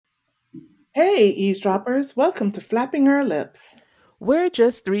Hey, eavesdroppers, welcome to Flapping Our Lips. We're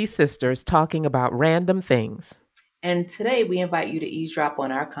just three sisters talking about random things. And today we invite you to eavesdrop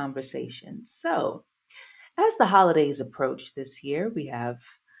on our conversation. So, as the holidays approach this year, we have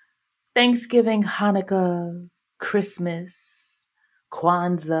Thanksgiving, Hanukkah, Christmas,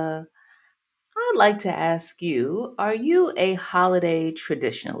 Kwanzaa. I'd like to ask you, are you a holiday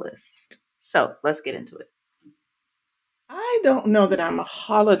traditionalist? So, let's get into it. I don't know that I'm a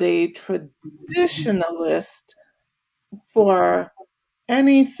holiday traditionalist for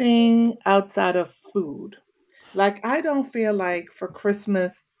anything outside of food. Like, I don't feel like for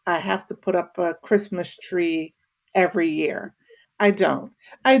Christmas, I have to put up a Christmas tree every year. I don't.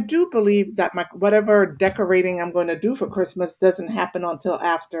 I do believe that my whatever decorating I'm going to do for Christmas doesn't happen until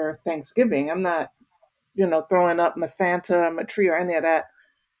after Thanksgiving. I'm not, throwing up my Santa, my tree, or any of that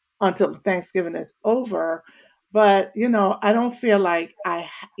until Thanksgiving is over. But I don't feel like I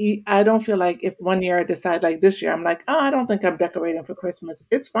don't feel like if one year I decide like this year, I'm like, oh, I don't think I'm decorating for Christmas.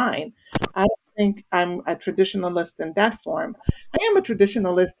 It's fine. I don't think I'm a traditionalist in that form. I am a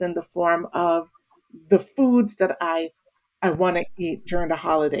traditionalist in the form of the foods that I want to eat during the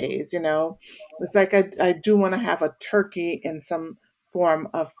holidays. It's like I do want to have a turkey in some form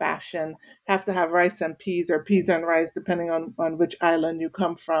of fashion, have to have rice and peas or peas and rice, depending on which island you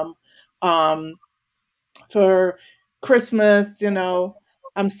come from. Um, for Christmas,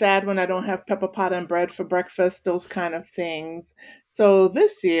 I'm sad when I don't have pepper pot and bread for breakfast, those kind of things. So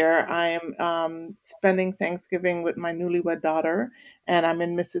this year I am spending Thanksgiving with my newlywed daughter, and I'm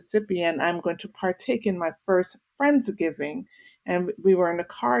in Mississippi, and I'm going to partake in my first Friendsgiving. And we were in the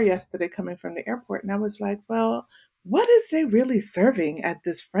car yesterday coming from the airport, and I was like, well, what is they really serving at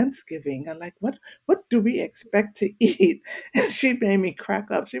this Friendsgiving? And like, what do we expect to eat? And she made me crack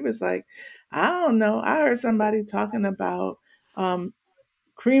up. She was like, I don't know. I heard somebody talking about um,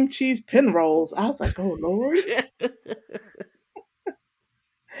 cream cheese pin rolls. I was like, oh Lord.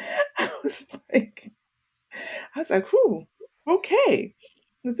 I was like, I was like, whew, okay.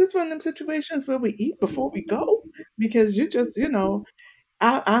 Is this one of them situations where we eat before we go? Because you just,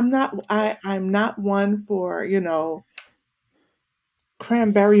 I'm not one for,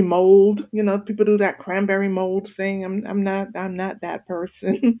 cranberry mold. People do that cranberry mold thing. I'm not that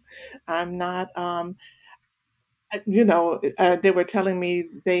person. I'm not they were telling me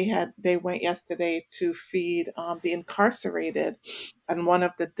they went yesterday to feed the incarcerated, and one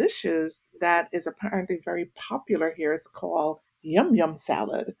of the dishes that is apparently very popular here is called yum yum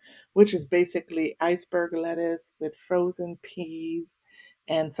salad, which is basically iceberg lettuce with frozen peas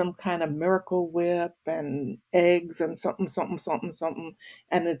and some kind of miracle whip and eggs and something something something something,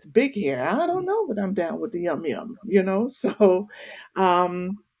 and it's big here. I don't know that I'm down with the yum yum, so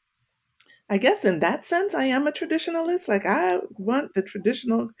um I guess in that sense, I am a traditionalist. Like I want the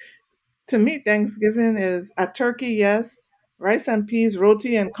traditional. To me, Thanksgiving is a turkey, yes, rice and peas,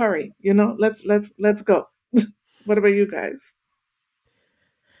 roti and curry. Let's go. What about you guys?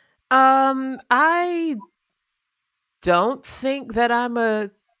 I don't think that I'm a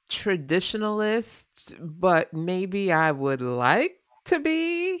traditionalist, but maybe I would like to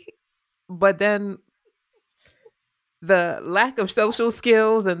be. But then the lack of social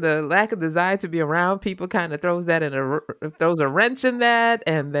skills and the lack of desire to be around people kind of throws a wrench in that,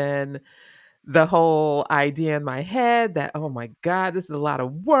 and then the whole idea in my head that, oh my God, this is a lot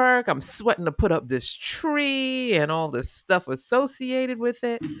of work. I'm sweating to put up this tree and all this stuff associated with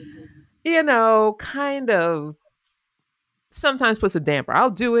it, kind of sometimes puts a damper. I'll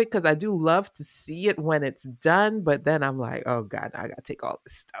do it because I do love to see it when it's done, but then I'm like, oh God, now I gotta take all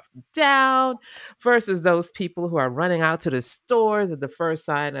this stuff down. Versus those people who are running out to the stores at the first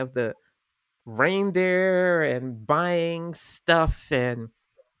sign of the reindeer and buying stuff. And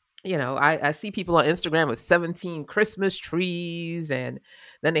I see people on Instagram with 17 Christmas trees, and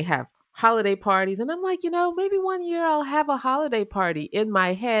then they have holiday parties. And I'm like, maybe one year I'll have a holiday party in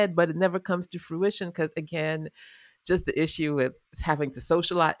my head, but it never comes to fruition because, again, just the issue with having to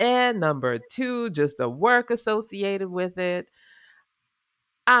socialize. And number two, just the work associated with it.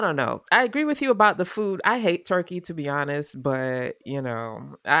 I don't know. I agree with you about the food. I hate turkey, to be honest, but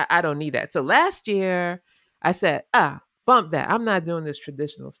I don't need that. So last year, I said, bump that. I'm not doing this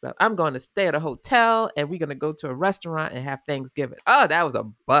traditional stuff. I'm going to stay at a hotel and we're going to go to a restaurant and have Thanksgiving. Oh, that was a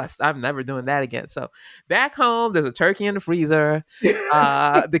bust. I'm never doing that again. So back home, there's a turkey in the freezer.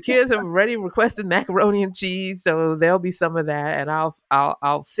 The kids have already requested macaroni and cheese, so there'll be some of that, and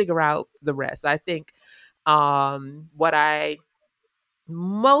I'll figure out the rest. I think what I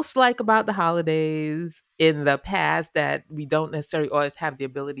most like about the holidays in the past that we don't necessarily always have the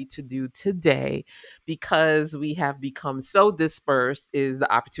ability to do today because we have become so dispersed is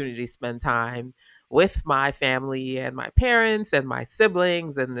the opportunity to spend time with my family and my parents and my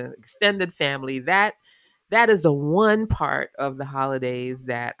siblings and the extended family. That is the one part of the holidays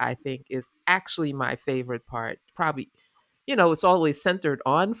that I think is actually my favorite part. Probably, it's always centered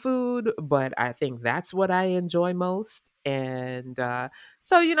on food, but I think that's what I enjoy most. And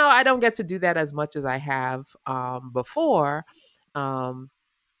so, I don't get to do that as much as I have before. Um,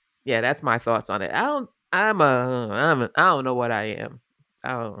 yeah, that's my thoughts on it. I don't know what I am.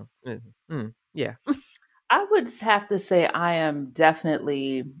 I don't, yeah. I would have to say I am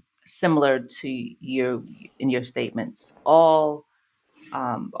definitely similar to you in your statements. All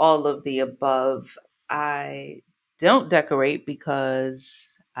of the above. I don't decorate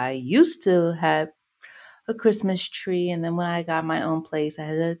because I used to have a Christmas tree, and then when I got my own place, I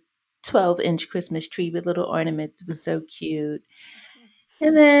had a 12-inch Christmas tree with little ornaments. It was so cute.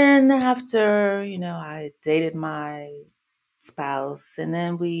 And then after, I dated my spouse and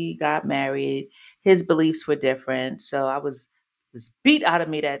then we got married, his beliefs were different. So I was beat out of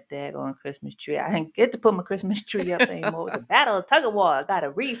me that day on Christmas tree. I didn't get to put my Christmas tree up anymore. It was a battle, a tug of war. I got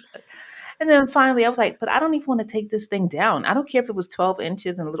a wreath. And then finally I was like, but I don't even want to take this thing down. I don't care if it was 12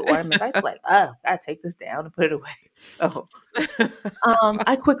 inches and little ornaments. I was like, oh, I gotta take this down and put it away. So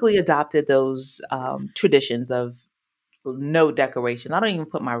I quickly adopted those traditions of no decoration. I don't even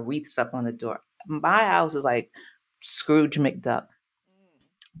put my wreaths up on the door. My house is like Scrooge McDuck,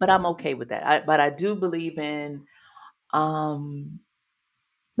 but I'm okay with that. But I do believe in um,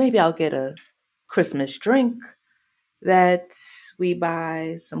 maybe I'll get a Christmas drink that we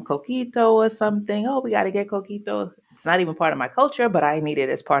buy some coquito or something. Oh, we got to get coquito. It's not even part of my culture, but I need it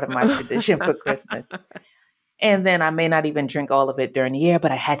as part of my tradition for Christmas. And then I may not even drink all of it during the year,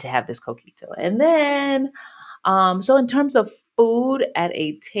 but I had to have this coquito. And then, so in terms of food at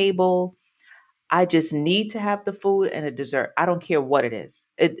a table, I just need to have the food and a dessert. I don't care what it is.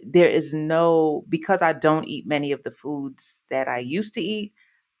 There is no, because I don't eat many of the foods that I used to eat.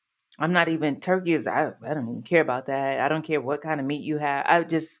 I'm not even turkey is I don't even care about that. I don't care what kind of meat you have. I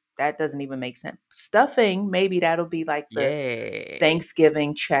just that doesn't even make sense. Stuffing, maybe that'll be like the Yay.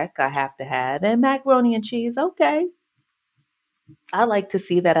 Thanksgiving check I have to have. And macaroni and cheese, okay. I like to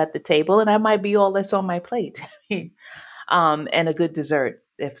see that at the table and that might be all that's on my plate. And a good dessert.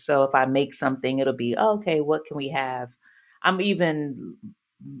 If so, if I make something, it'll be "Oh, okay. What can we have?" I'm even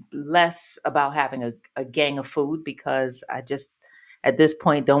less about having a gang of food because I just at this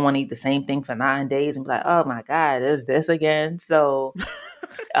point don't want to eat the same thing for 9 days and be like, oh my God, is this again? So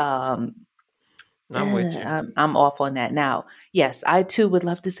um, I'm with you. I'm off on that now. Yes, I too would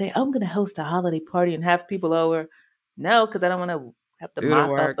love to say I'm going to host a holiday party and have people over. No, because I don't want to have to Do the mock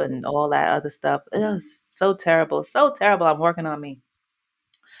up work. and all that other stuff. Ugh, so terrible, so terrible. I'm working on me.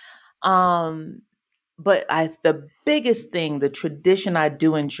 Um, but the biggest thing, the tradition I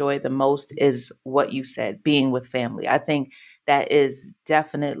do enjoy the most is what you said, being with family. I think that is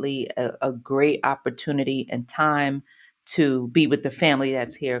definitely a great opportunity and time to be with the family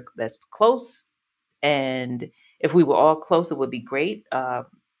that's here, that's close. And if we were all close, it would be great. And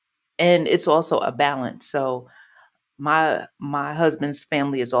it's also a balance. So my husband's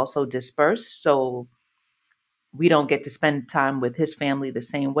family is also dispersed, so we don't get to spend time with his family the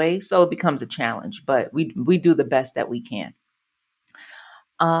same way, so it becomes a challenge, but we do the best that we can.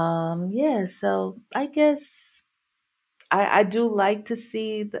 Yeah, so I guess I do like to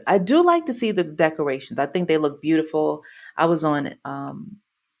see I do like to see the decorations. I think they look beautiful. I was on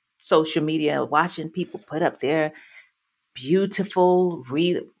social media watching people put up their beautiful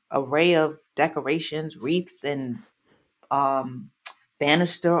array of decorations, wreaths and um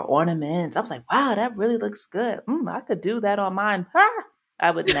banister ornaments. I was like, wow, that really looks good. I could do that on mine. Ha!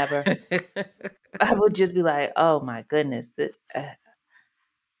 I would never. I would just be like, oh my goodness.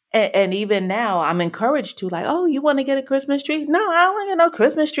 And even now, I'm encouraged to like, oh, you want to get a Christmas tree? No, I don't want to get no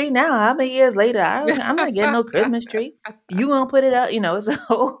Christmas tree now. How many years later? I'm not getting no Christmas tree. You gonna put it up? It's a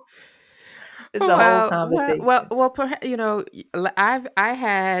whole, it's a whole conversation. Perhaps I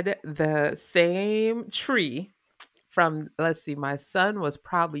had the same tree from, let's see, my son was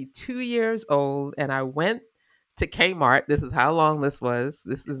probably 2 years old, and I went to Kmart. This is how long this was.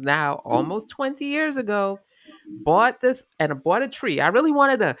 This is now almost 20 years ago. Bought this and I bought a tree. I really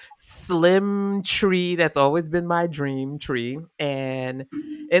wanted a slim tree. That's always been my dream tree. And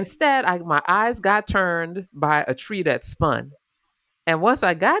instead, my eyes got turned by a tree that spun. And once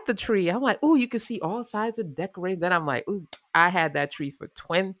I got the tree, I'm like, oh, you can see all sides of decoration. Then I'm like, ooh, I had that tree for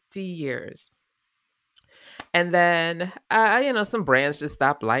 20 years. And then, some brands just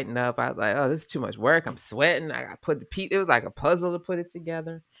stopped lighting up. I was like, oh, this is too much work. I'm sweating. I got to put it was like a puzzle to put it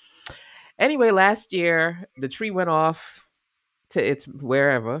together. Anyway, last year, the tree went off to its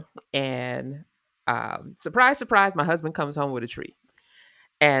wherever. And surprise, surprise, my husband comes home with a tree.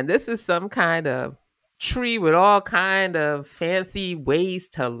 And this is some kind of tree with all kind of fancy ways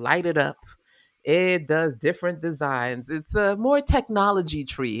to light it up. It does different designs. It's a more technology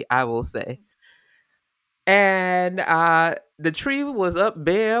tree, I will say. And the tree was up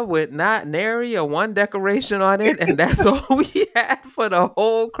bare with not nary or one decoration on it, and that's all we had for the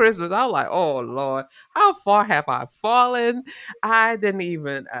whole Christmas. I was like, "Oh Lord, how far have I fallen?" I didn't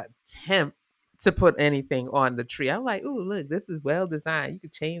even attempt to put anything on the tree. I'm like, "Ooh, look, this is well designed. You can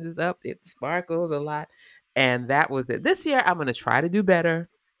change this up. It sparkles a lot." And that was it. This year, I'm gonna try to do better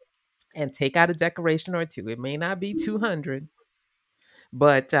and take out a decoration or two. It may not be 200,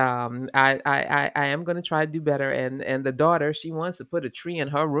 but I am going to try to do better. And the daughter, she wants to put a tree in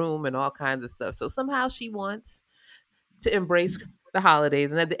her room and all kinds of stuff. So somehow she wants to embrace the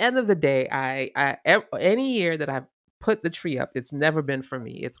holidays. And at the end of the day, any year that I've put the tree up, it's never been for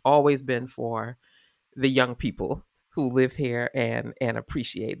me. It's always been for the young people who live here and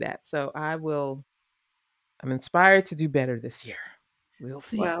appreciate that. So I'm inspired to do better this year. We'll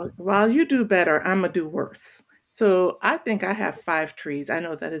see. Well, while you do better, I'm gonna do worse. So I think I have 5 trees. I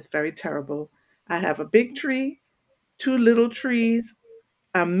know that is very terrible. I have a big tree, 2 little trees,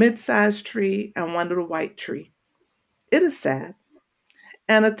 a mid-sized tree, and one little white tree. It is sad.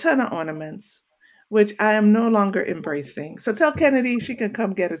 And a ton of ornaments, which I am no longer embracing. So tell Kennedy she can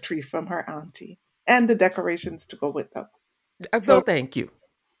come get a tree from her auntie and the decorations to go with them. No, So thank you.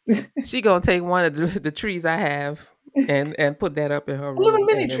 She gonna take one of the trees I have and put that up in her a little room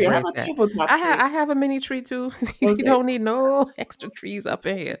mini and tree. I have embrace a that. tabletop tree. I have a mini tree too. You Okay. don't need no extra trees up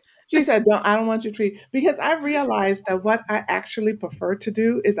in here. She said, "Don't. I don't want your tree," because I realized that what I actually prefer to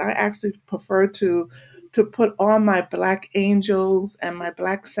do is I actually prefer to put on my black angels and my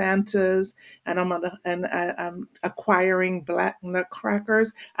black Santas, and I'm acquiring black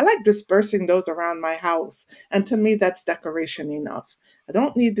nutcrackers. I like dispersing those around my house, and to me, that's decoration enough. I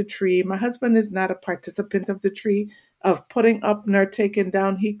don't need the tree. My husband is not a participant of the tree, of putting up nor taking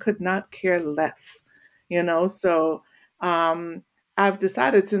down. He could not care less, So. I've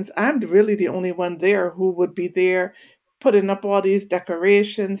decided, since I'm really the only one there who would be there putting up all these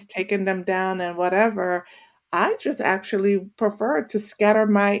decorations, taking them down, and whatever, I just actually prefer to scatter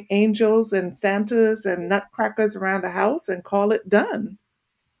my angels and Santas and nutcrackers around the house and call it done.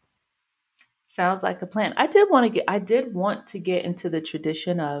 Sounds like a plan. I did want to get into the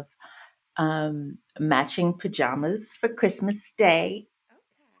tradition of matching pajamas for Christmas Day,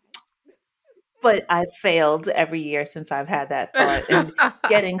 but I failed every year since I've had that thought and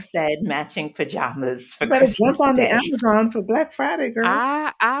getting said matching pajamas for You better jump Christmas on the Day. Amazon for Black Friday, girl.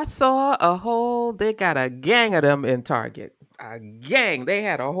 I saw they got a gang of them in Target. A gang. They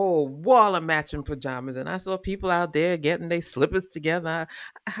had a whole wall of matching pajamas, and I saw people out there getting their slippers together.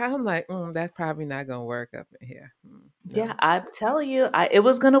 I'm like, that's probably not gonna work up in here. Yeah, No. I'm telling you, it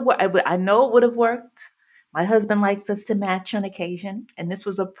was gonna work. I know it would have worked. My husband likes us to match on occasion, and this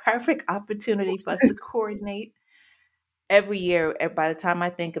was a perfect opportunity for us to coordinate every year. By the time I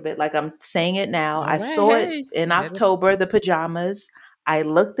think of it, like I'm saying it now, All I right, saw it hey, in better. October, the pajamas. I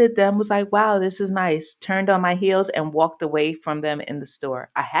looked at them, was like, wow, this is nice. Turned on my heels and walked away from them in the store.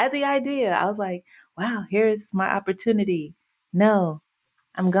 I had the idea. I was like, wow, here's my opportunity. No,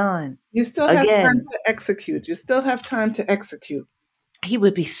 I'm gone. You still have time Again, to execute. You still have time to execute. he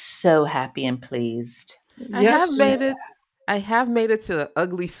would be so happy and pleased. I Yep. have So made it. I have made it to an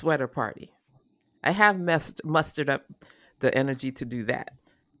ugly sweater party. I have mustered up the energy to do that,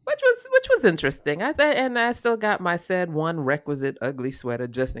 which was interesting. And I still got my said one requisite ugly sweater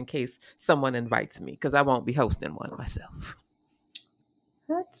just in case someone invites me because I won't be hosting one myself.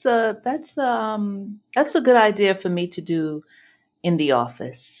 that's a good idea for me to do in the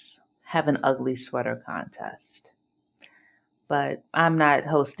office. Have an ugly sweater contest. But I'm not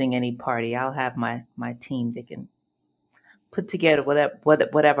hosting any party. I'll have my team that can put together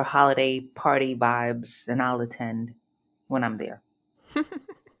whatever holiday party vibes, and I'll attend when I'm there.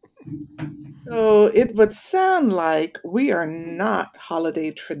 So it would sound like we are not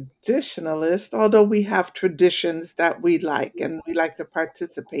holiday traditionalists, although we have traditions that we like and we like to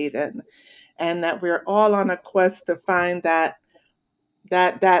participate in, and that we're all on a quest to find that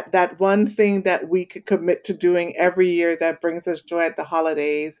one thing that we could commit to doing every year that brings us joy at the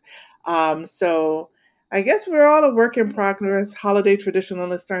holidays. So I guess we're all a work in progress, holiday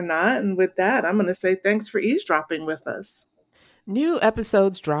traditionalists or not. And with that, I'm going to say thanks for eavesdropping with us. New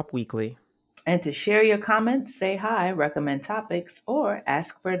episodes drop weekly. And to share your comments, say hi, recommend topics, or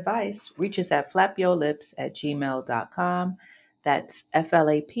ask for advice, reach us at flapyolips@gmail.com. That's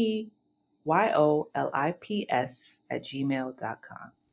FLAPYOLIPS at gmail.com.